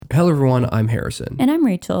Hello everyone, I'm Harrison. And I'm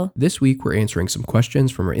Rachel. This week we're answering some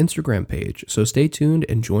questions from our Instagram page, so stay tuned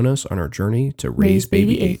and join us on our journey to raise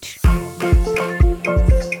baby H.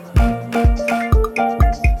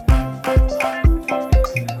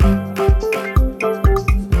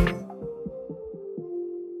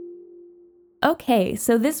 Okay,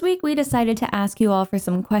 so this week we decided to ask you all for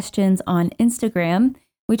some questions on Instagram.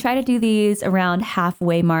 We try to do these around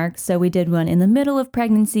halfway mark, so we did one in the middle of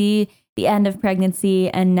pregnancy, the end of pregnancy,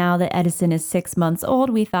 and now that Edison is 6 months old,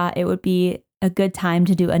 we thought it would be a good time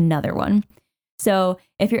to do another one. So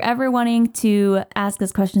if you're ever wanting to ask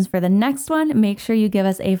us questions for the next one, make sure you give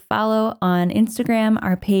us a follow on Instagram.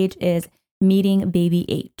 Our page is Meeting Baby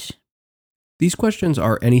H. These questions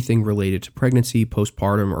are anything related to pregnancy,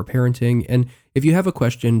 postpartum, or parenting, and if you have a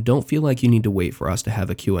question, don't feel like you need to wait for us to have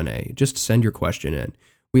a Q&A. Just send your question in.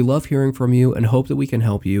 We love hearing from you and hope that we can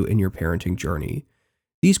help you in your parenting journey.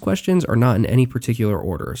 These questions are not in any particular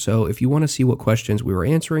order, so if you want to see what questions we were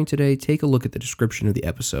answering today, take a look at the description of the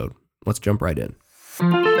episode. Let's jump right in.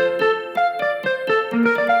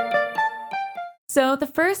 So the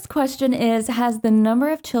first question is, has the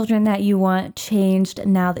number of children that you want changed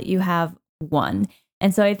now that you have one?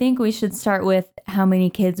 And so I think we should start with how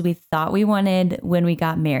many kids we thought we wanted when we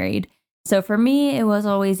got married. So for me, it was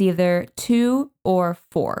always either 2 or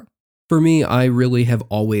 4. For me, I really have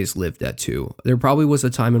always lived at 2. There probably was a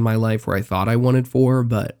time in my life where I thought I wanted 4,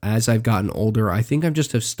 but as I've gotten older, I think I've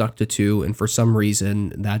just have stuck to 2, and for some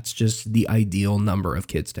reason, that's just the ideal number of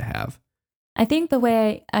kids to have. I think the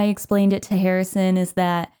way I explained it to Harrison is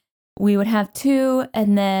that we would have 2,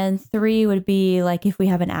 and then 3 would be like if we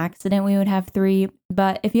have an accident, we would have 3.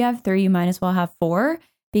 But if you have 3, you might as well have 4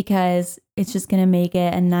 because it's just going to make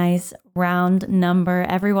it a nice round number.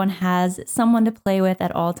 Everyone has someone to play with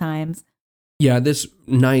at all times. Yeah, this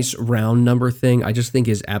nice round number thing I just think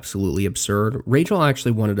is absolutely absurd. Rachel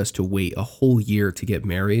actually wanted us to wait a whole year to get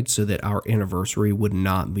married so that our anniversary would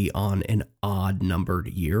not be on an odd numbered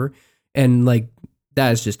year. And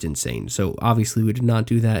that is just insane. So obviously we did not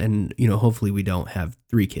do that. And, hopefully we don't have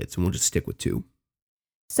 3 kids and we'll just stick with 2.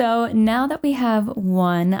 So now that we have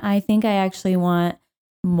 1, I think I actually want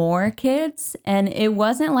more kids. And it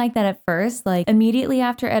wasn't like that at first. Like immediately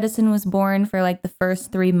after Edison was born, for the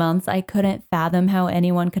first 3 months, I couldn't fathom how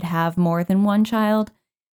anyone could have more than 1 child.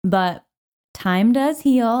 But time does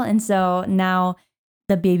heal. And so now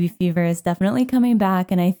the baby fever is definitely coming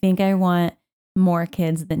back. And I think I want more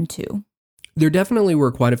kids than 2. There definitely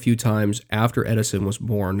were quite a few times after Edison was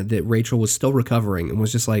born that Rachel was still recovering and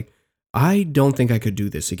was just like, I don't think I could do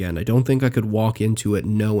this again. I don't think I could walk into it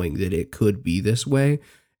knowing that it could be this way.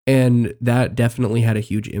 And that definitely had a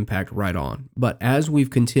huge impact right on. But as we've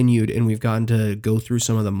continued and we've gotten to go through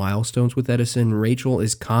some of the milestones with Edison, Rachel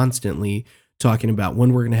is constantly talking about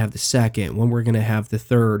when we're going to have the second, when we're going to have the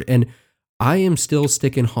third. And I am still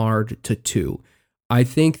sticking hard to 2. I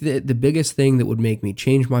think that the biggest thing that would make me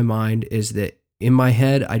change my mind is that in my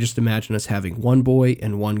head, I just imagine us having 1 boy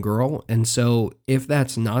and 1 girl. And so if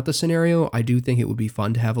that's not the scenario, I do think it would be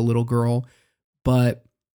fun to have a little girl. But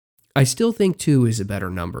I still think 2 is a better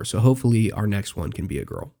number. So hopefully our next one can be a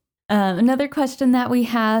girl. Another question that we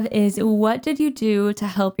have is, what did you do to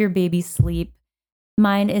help your baby sleep?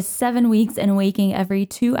 Mine is 7 weeks and waking every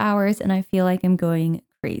 2 hours, and I feel like I'm going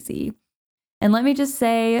crazy. And let me just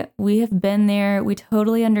say, we have been there. We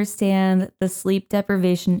totally understand the sleep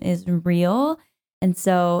deprivation is real. And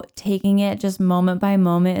so taking it just moment by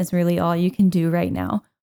moment is really all you can do right now.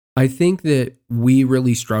 I think that we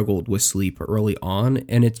really struggled with sleep early on,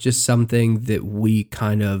 and it's just something that we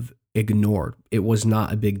kind of ignored. It was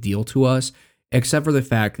not a big deal to us, except for the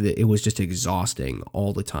fact that it was just exhausting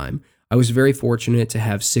all the time. I was very fortunate to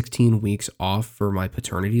have 16 weeks off for my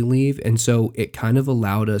paternity leave, and so it kind of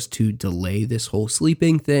allowed us to delay this whole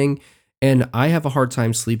sleeping thing, and I have a hard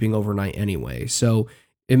time sleeping overnight anyway, so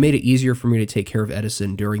it made it easier for me to take care of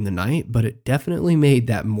Edison during the night, but it definitely made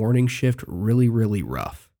that morning shift really, really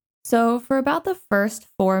rough. So for about the first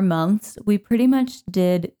 4 months, we pretty much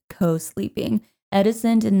did co-sleeping.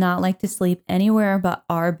 Edison did not like to sleep anywhere but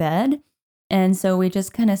our bed, and so we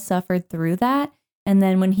just kind of suffered through that. And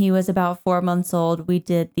then when he was about 4 months old, we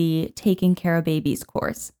did the taking care of babies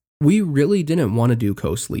course. We really didn't want to do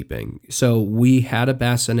co-sleeping. So we had a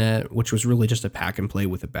bassinet, which was really just a pack and play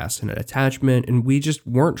with a bassinet attachment. And we just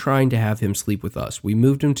weren't trying to have him sleep with us. We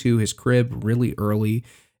moved him to his crib really early.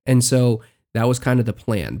 And so that was kind of the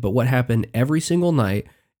plan. But what happened every single night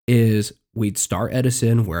is we'd start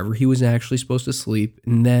Edison wherever he was actually supposed to sleep.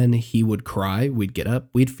 And then he would cry. We'd get up,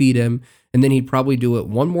 we'd feed him. And then he'd probably do it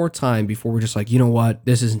one more time before we're just like, you know what,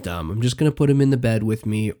 this isn't dumb. I'm just going to put him in the bed with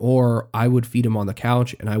me. Or I would feed him on the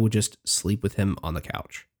couch and I would just sleep with him on the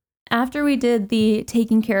couch. After we did the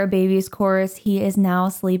taking care of babies course, he is now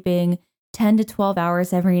sleeping 10 to 12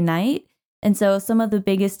 hours every night. And so some of the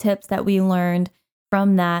biggest tips that we learned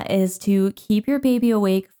from that is to keep your baby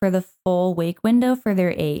awake for the full wake window for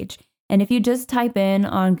their age. And if you just type in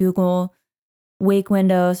on Google wake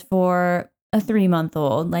windows for a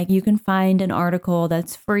 3-month-old, like you can find an article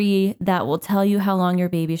that's free that will tell you how long your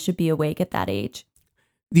baby should be awake at that age.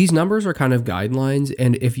 These numbers are kind of guidelines,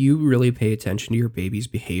 and if you really pay attention to your baby's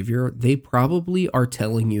behavior, they probably are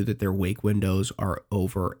telling you that their wake windows are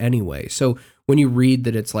over anyway. So when you read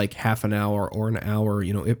that it's like half an hour or an hour,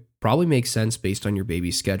 it probably makes sense based on your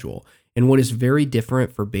baby's schedule. And what is very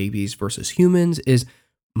different for babies versus humans is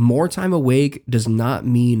more time awake does not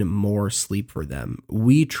mean more sleep for them.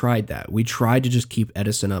 We tried that. We tried to just keep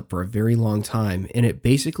Edison up for a very long time, and it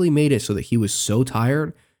basically made it so that he was so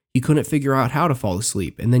tired he couldn't figure out how to fall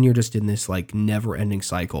asleep. And then you're just in this like never ending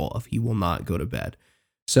cycle of he will not go to bed.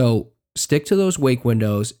 So stick to those wake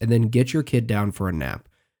windows and then get your kid down for a nap.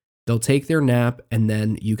 They'll take their nap and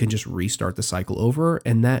then you can just restart the cycle over.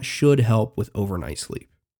 And that should help with overnight sleep.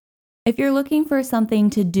 If you're looking for something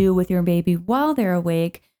to do with your baby while they're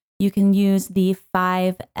awake, you can use the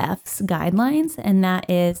 5 F's guidelines. And that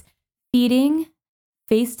is feeding,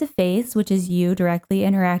 face to face, which is you directly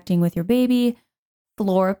interacting with your baby,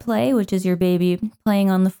 floor play, which is your baby playing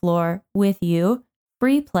on the floor with you,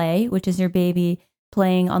 free play, which is your baby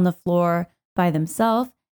playing on the floor by themselves,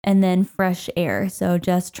 and then fresh air. So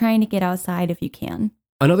just trying to get outside if you can.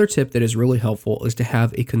 Another tip that is really helpful is to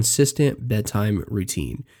have a consistent bedtime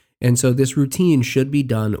routine. And so this routine should be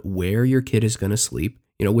done where your kid is going to sleep,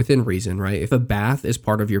 within reason, right? If a bath is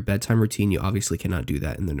part of your bedtime routine, you obviously cannot do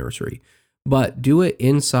that in the nursery. But do it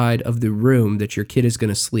inside of the room that your kid is going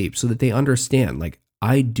to sleep so that they understand, like,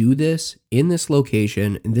 I do this in this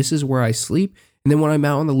location and this is where I sleep. And then when I'm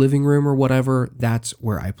out in the living room or whatever, that's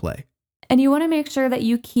where I play. And you want to make sure that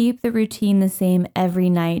you keep the routine the same every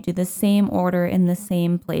night, do the same order in the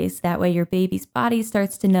same place. That way your baby's body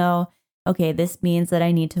starts to know, okay, this means that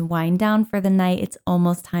I need to wind down for the night. It's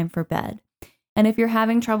almost time for bed. And if you're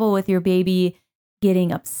having trouble with your baby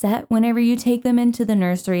getting upset whenever you take them into the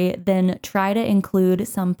nursery, then try to include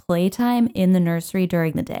some playtime in the nursery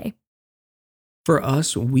during the day. For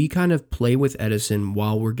us, we kind of play with Edison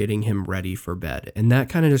while we're getting him ready for bed. And that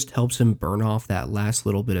kind of just helps him burn off that last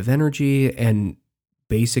little bit of energy and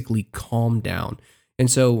basically calm down. And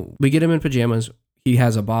so we get him in pajamas, he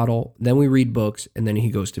has a bottle, then we read books, and then he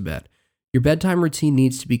goes to bed. Your bedtime routine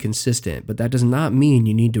needs to be consistent, but that does not mean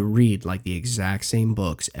you need to read like the exact same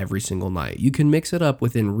books every single night. You can mix it up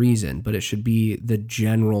within reason, but it should be the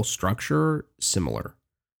general structure similar.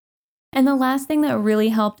 And the last thing that really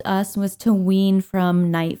helped us was to wean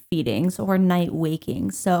from night feedings or night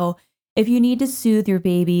waking. So if you need to soothe your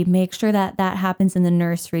baby, make sure that that happens in the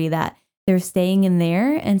nursery, that they're staying in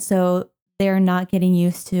there. And so they're not getting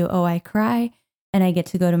used to, oh, I cry and I get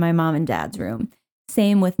to go to my mom and dad's room.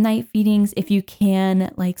 Same with night feedings. If you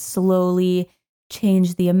can, like, slowly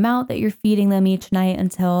change the amount that you're feeding them each night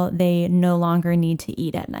until they no longer need to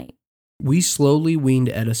eat at night. We slowly weaned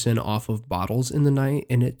Edison off of bottles in the night,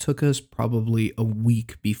 and it took us probably a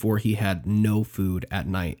week before he had no food at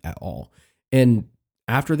night at all. And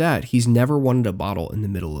after that, he's never wanted a bottle in the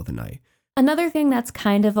middle of the night. Another thing that's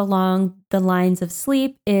kind of along the lines of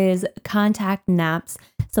sleep is contact naps.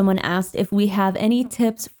 Someone asked if we have any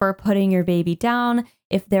tips for putting your baby down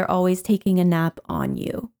if they're always taking a nap on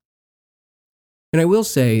you. And I will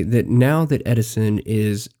say that now that Edison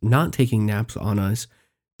is not taking naps on us,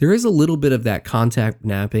 there is a little bit of that contact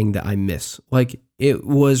napping that I miss. Like, it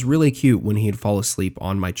was really cute when he'd fall asleep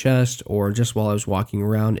on my chest or just while I was walking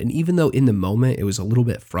around. And even though in the moment it was a little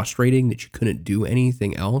bit frustrating that you couldn't do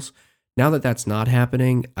anything else, now that that's not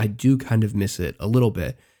happening, I do kind of miss it a little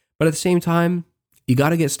bit. But at the same time, you got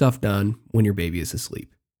to get stuff done when your baby is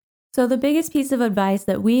asleep. So the biggest piece of advice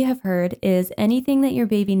that we have heard is anything that your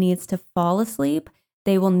baby needs to fall asleep,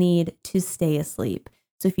 they will need to stay asleep.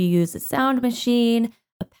 So if you use a sound machine,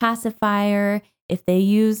 a pacifier, if they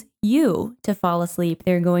use you to fall asleep,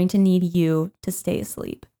 they're going to need you to stay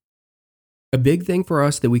asleep. A big thing for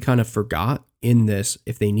us that we kind of forgot in this,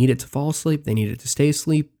 if they needed to fall asleep, they needed to stay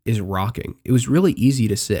asleep, is rocking. It was really easy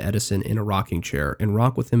to sit Edison in a rocking chair and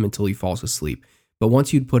rock with him until he falls asleep. But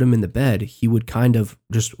once you'd put him in the bed, he would kind of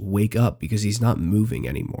just wake up because he's not moving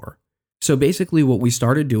anymore. So basically what we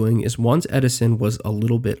started doing is once Edison was a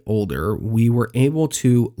little bit older, we were able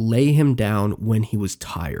to lay him down when he was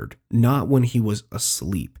tired, not when he was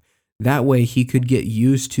asleep. That way he could get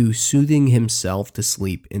used to soothing himself to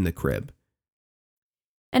sleep in the crib.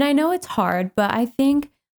 And I know it's hard, but I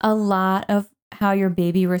think a lot of how your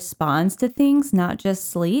baby responds to things, not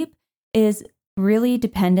just sleep, is really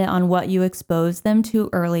dependent on what you expose them to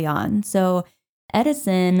early on. So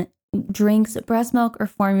Edison drinks breast milk or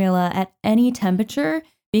formula at any temperature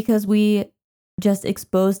because we just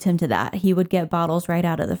exposed him to that. He would get bottles right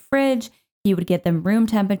out of the fridge. He would get them room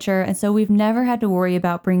temperature. And so we've never had to worry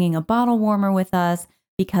about bringing a bottle warmer with us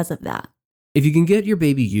because of that. If you can get your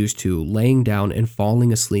baby used to laying down and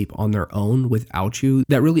falling asleep on their own without you,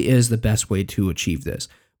 that really is the best way to achieve this.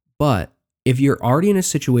 But if you're already in a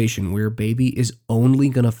situation where your baby is only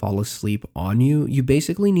going to fall asleep on you, you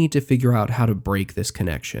basically need to figure out how to break this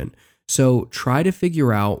connection. So try to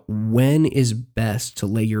figure out when is best to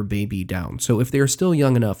lay your baby down. So if they're still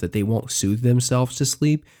young enough that they won't soothe themselves to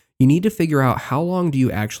sleep, you need to figure out how long do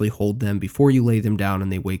you actually hold them before you lay them down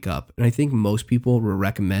and they wake up. And I think most people will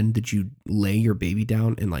recommend that you lay your baby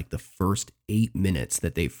down in like the first 8 minutes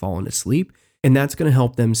that they've fallen asleep. And that's going to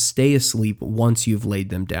help them stay asleep once you've laid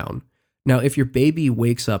them down. Now, if your baby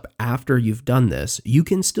wakes up after you've done this, you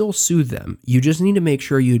can still soothe them. You just need to make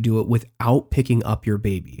sure you do it without picking up your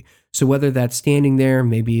baby. So whether that's standing there,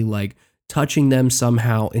 maybe like touching them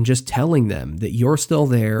somehow and just telling them that you're still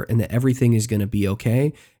there and that everything is going to be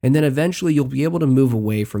okay. And then eventually you'll be able to move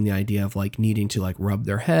away from the idea of like needing to like rub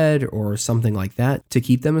their head or something like that to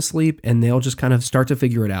keep them asleep. And they'll just kind of start to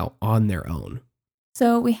figure it out on their own.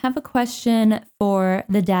 So we have a question for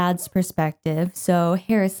the dad's perspective. So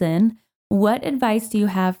Harrison, what advice do you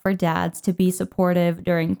have for dads to be supportive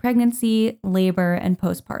during pregnancy, labor, and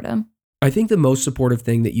postpartum? I think the most supportive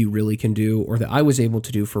thing that you really can do, or that I was able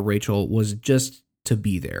to do for Rachel, was just to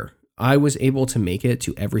be there. I was able to make it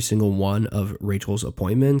to every single one of Rachel's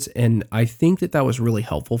appointments, and I think that that was really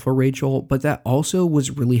helpful for Rachel, but that also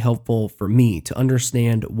was really helpful for me to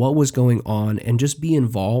understand what was going on and just be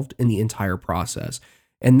involved in the entire process.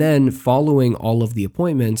 And then following all of the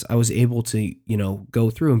appointments, I was able to,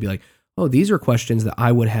 go through and be like, oh, these are questions that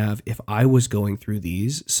I would have if I was going through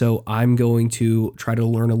these. So I'm going to try to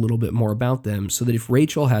learn a little bit more about them so that if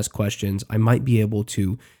Rachel has questions, I might be able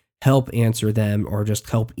to help answer them or just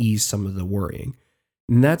help ease some of the worrying.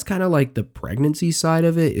 And that's kind of like the pregnancy side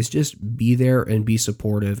of it, is just be there and be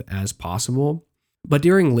supportive as possible. But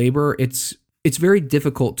during labor, it's very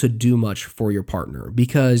difficult to do much for your partner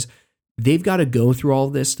because they've got to go through all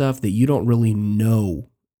this stuff that you don't really know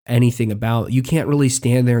anything about. You can't really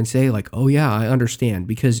stand there and say like, oh yeah, I understand,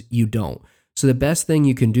 because you don't. So the best thing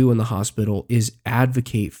you can do in the hospital is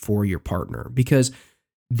advocate for your partner, because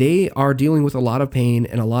they are dealing with a lot of pain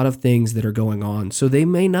and a lot of things that are going on. So they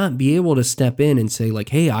may not be able to step in and say like,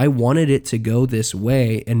 hey, I wanted it to go this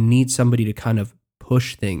way, and need somebody to kind of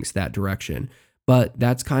push things that direction. But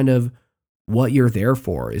that's kind of what you're there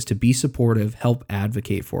for, is to be supportive, help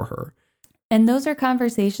advocate for her. And those are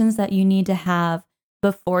conversations that you need to have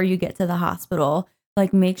before you get to the hospital.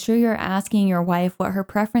 Like, make sure you're asking your wife what her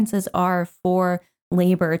preferences are for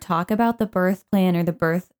labor. Talk about the birth plan or the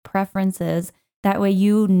birth preferences. That way,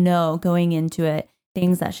 going into it,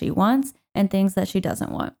 things that she wants and things that she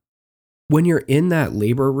doesn't want. When you're in that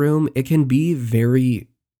labor room, it can be very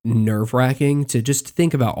nerve-wracking to just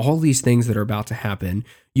think about all these things that are about to happen.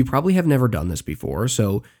 You probably have never done this before,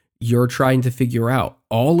 so you're trying to figure out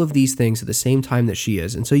all of these things at the same time that she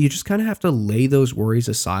is. And so you just kind of have to lay those worries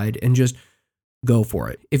aside and just go for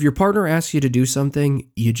it. If your partner asks you to do something,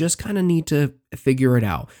 you just kind of need to figure it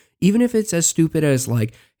out. Even if it's as stupid as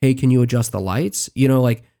like, hey, can you adjust the lights?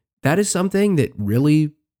 Like that is something that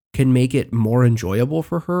really can make it more enjoyable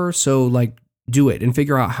for her. So like do it and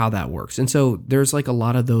figure out how that works. And so there's like a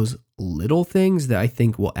lot of those little things that I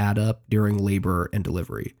think will add up during labor and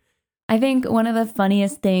delivery. I think one of the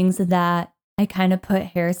funniest things that I kind of put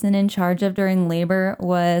Harrison in charge of during labor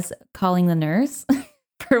was calling the nurse.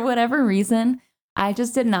 For whatever reason, I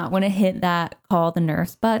just did not want to hit that call the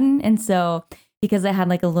nurse button. And so, because it had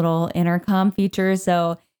like a little intercom feature,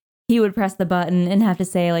 so he would press the button and have to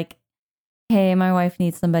say like, hey, my wife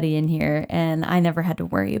needs somebody in here. And I never had to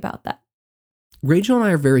worry about that. Rachel and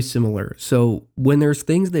I are very similar. So when there's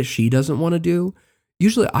things that she doesn't want to do,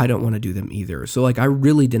 usually I don't want to do them either. So like I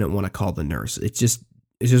really didn't want to call the nurse. It's just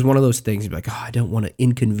one of those things. You're like, oh, I don't want to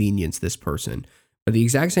inconvenience this person. But at the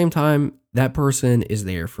exact same time, that person is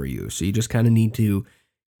there for you. So you just kind of need to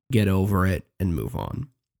get over it and move on.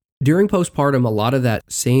 During postpartum, a lot of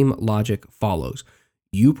that same logic follows.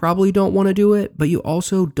 You probably don't want to do it, but you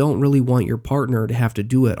also don't really want your partner to have to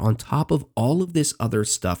do it on top of all of this other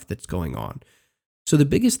stuff that's going on. So the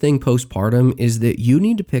biggest thing postpartum is that you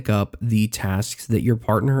need to pick up the tasks that your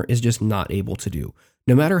partner is just not able to do.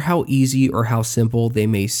 No matter how easy or how simple they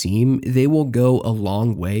may seem, they will go a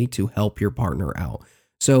long way to help your partner out.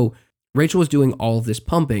 So Rachel is doing all of this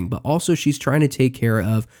pumping, but also she's trying to take care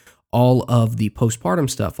of all of the postpartum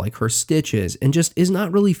stuff, like her stitches, and just is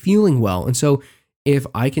not really feeling well. And so if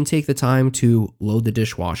I can take the time to load the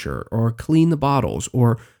dishwasher or clean the bottles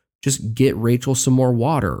or just get Rachel some more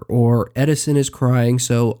water, or Edison is crying,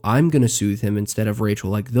 so I'm going to soothe him instead of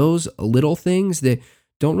Rachel. Like those little things that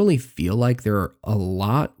don't really feel like they're a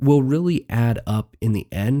lot will really add up in the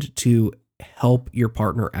end to help your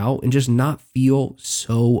partner out and just not feel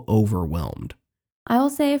so overwhelmed. I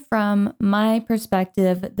will say from my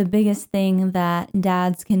perspective, the biggest thing that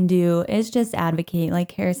dads can do is just advocate,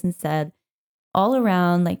 like Harrison said. All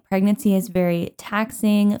around, like pregnancy is very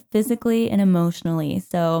taxing physically and emotionally.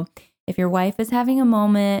 So if your wife is having a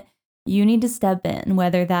moment, you need to step in,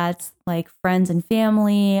 whether that's like friends and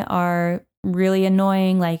family are really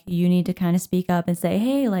annoying, like you need to kind of speak up and say,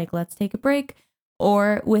 hey, like let's take a break.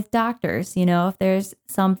 Or with doctors, if there's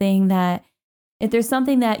something that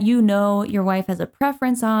your wife has a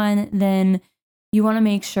preference on, then you want to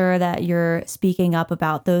make sure that you're speaking up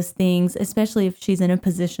about those things, especially if she's in a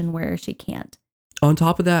position where she can't. On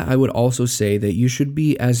top of that, I would also say that you should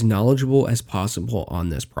be as knowledgeable as possible on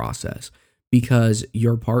this process, because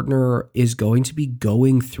your partner is going to be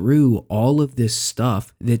going through all of this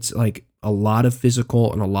stuff that's like a lot of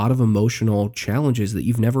physical and a lot of emotional challenges that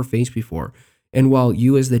you've never faced before. And while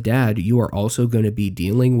you as the dad, you are also going to be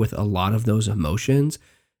dealing with a lot of those emotions,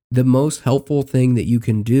 the most helpful thing that you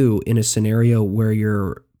can do in a scenario where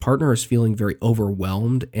your partner is feeling very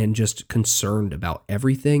overwhelmed and just concerned about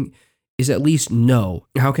everything is at least know,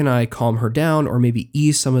 how can I calm her down or maybe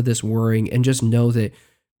ease some of this worrying, and just know that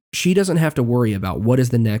she doesn't have to worry about what is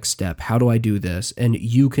the next step, how do I do this, and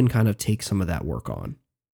you can kind of take some of that work on.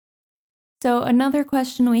 So another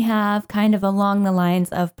question we have kind of along the lines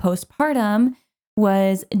of postpartum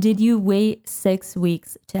was, did you wait 6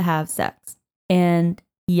 weeks to have sex? And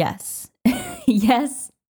yes,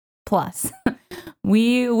 yes, plus.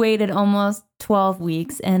 We waited almost 12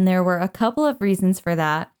 weeks, and there were a couple of reasons for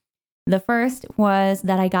that. The first was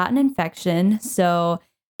that I got an infection, so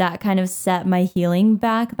that kind of set my healing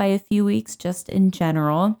back by a few weeks just in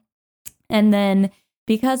general. And then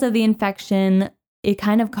because of the infection, it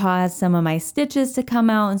kind of caused some of my stitches to come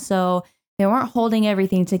out, and so they weren't holding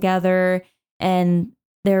everything together. And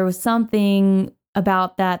there was something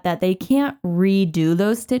about that they can't redo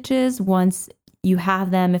those stitches once you have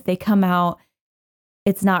them. If they come out,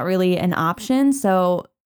 it's not really an option. So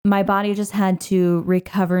my body just had to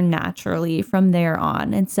recover naturally from there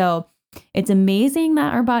on. And so it's amazing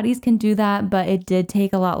that our bodies can do that, but it did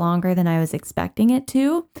take a lot longer than I was expecting it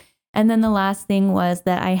to. And then the last thing was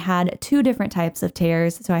that I had 2 different types of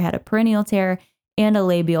tears. So I had a perennial tear and a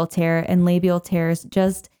labial tear, and labial tears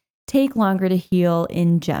just take longer to heal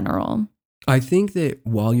in general. I think that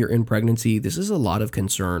while you're in pregnancy, this is a lot of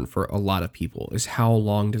concern for a lot of people, is how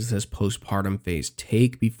long does this postpartum phase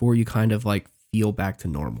take before you kind of like feel back to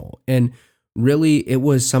normal? And really, it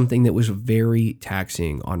was something that was very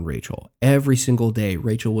taxing on Rachel. Every single day,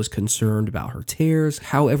 Rachel was concerned about her tears,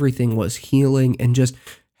 how everything was healing, and just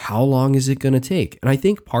how long is it going to take? And I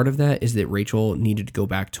think part of that is that Rachel needed to go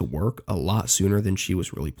back to work a lot sooner than she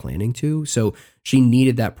was really planning to. So she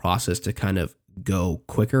needed that process to kind of go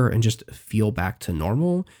quicker and just feel back to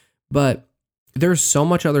normal. But there's so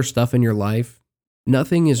much other stuff in your life.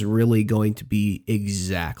 Nothing is really going to be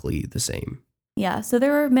exactly the same. Yeah, so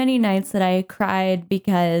there were many nights that I cried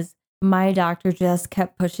because my doctor just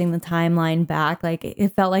kept pushing the timeline back. Like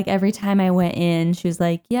it felt like every time I went in, she was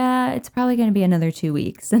like, yeah, it's probably going to be another 2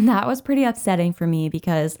 weeks. And that was pretty upsetting for me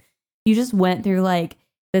because you just went through like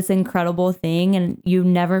this incredible thing and you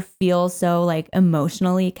never feel so like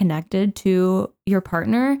emotionally connected to your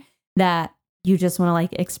partner that you just want to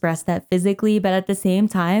like express that physically. But at the same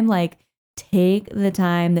time, like take the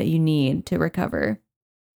time that you need to recover.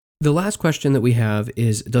 The last question that we have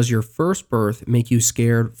is, does your first birth make you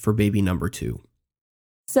scared for baby number 2?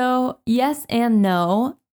 So yes and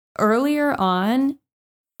no. Earlier on,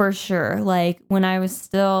 for sure. Like when I was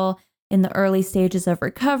still in the early stages of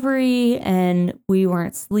recovery and we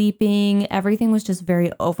weren't sleeping, everything was just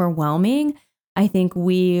very overwhelming. I think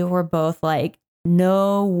we were both like,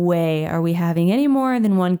 no way are we having any more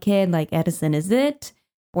than one kid. Like Edison is it.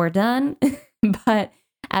 We're done. But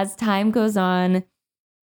as time goes on,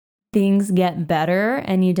 things get better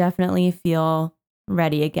and you definitely feel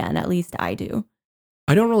ready again. At least I do.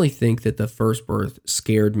 I don't really think that the first birth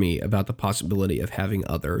scared me about the possibility of having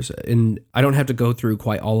others. And I don't have to go through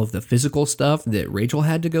quite all of the physical stuff that Rachel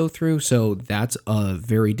had to go through. So that's a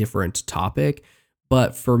very different topic.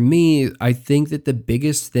 But for me, I think that the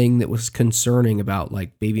biggest thing that was concerning about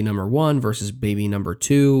like baby number 1 versus baby number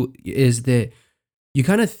 2 is that you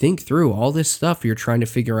kind of think through all this stuff you're trying to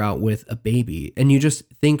figure out with a baby. And you just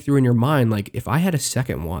think through in your mind, like, if I had a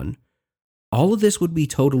second one, all of this would be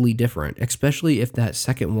totally different, especially if that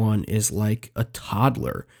second one is like a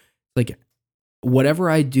toddler. Like, whatever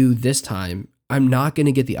I do this time, I'm not going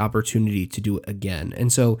to get the opportunity to do it again.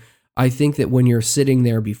 And so I think that when you're sitting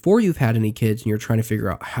there before you've had any kids and you're trying to figure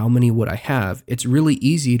out how many would I have, it's really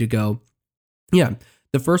easy to go, yeah,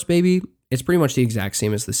 the first baby, it's pretty much the exact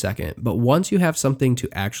same as the second. But once you have something to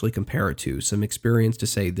actually compare it to, some experience to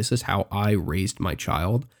say, this is how I raised my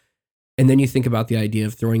child, and then you think about the idea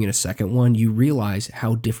of throwing in a second one, you realize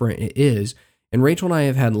how different it is. And Rachel and I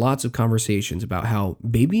have had lots of conversations about how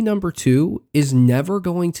baby number 2 is never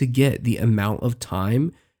going to get the amount of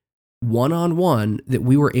time one-on-one that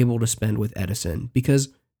we were able to spend with Edison, because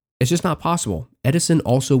it's just not possible. Edison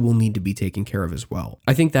also will need to be taken care of as well.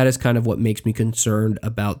 I think that is kind of what makes me concerned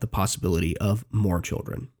about the possibility of more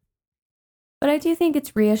children. But I do think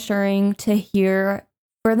it's reassuring to hear,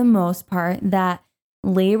 for the most part, that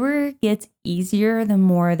labor gets easier the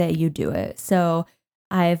more that you do it. So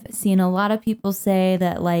I've seen a lot of people say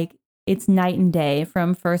that, like, it's night and day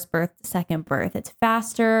from first birth to second birth. It's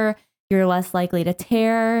faster. You're less likely to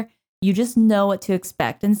tear. You just know what to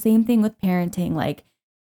expect. And same thing with parenting. Like,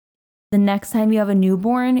 the next time you have a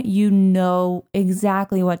newborn, you know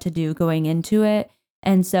exactly what to do going into it.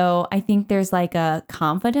 And so I think there's like a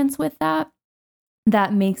confidence with that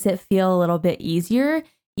makes it feel a little bit easier,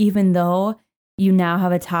 even though you now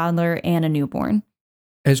have a toddler and a newborn.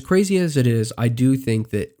 As crazy as it is, I do think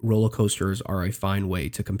that roller coasters are a fine way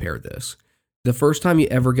to compare this. The first time you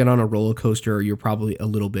ever get on a roller coaster, you're probably a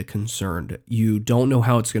little bit concerned. You don't know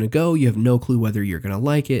how it's going to go. You have no clue whether you're going to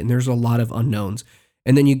like it. And there's a lot of unknowns.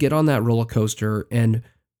 And then you get on that roller coaster and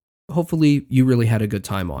hopefully you really had a good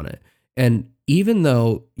time on it. And even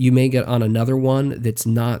though you may get on another one that's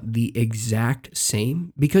not the exact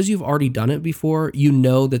same, because you've already done it before, you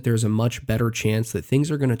know that there's a much better chance that things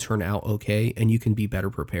are going to turn out okay and you can be better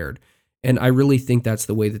prepared. And I really think that's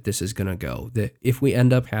the way that this is going to go, that if we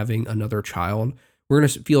end up having another child, we're going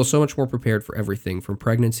to feel so much more prepared for everything from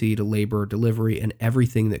pregnancy to labor, delivery, and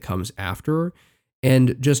everything that comes after.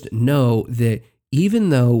 And just know that even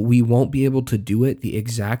though we won't be able to do it the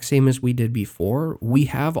exact same as we did before, we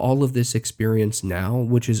have all of this experience now,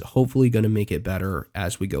 which is hopefully going to make it better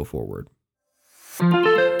as we go forward.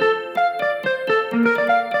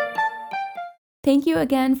 Thank you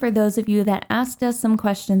again for those of you that asked us some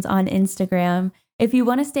questions on Instagram. If you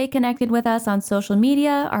want to stay connected with us on social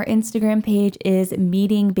media, our Instagram page is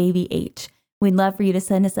Meeting Baby H. We'd love for you to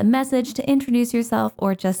send us a message to introduce yourself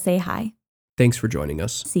or just say hi. Thanks for joining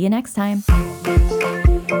us. See you next time.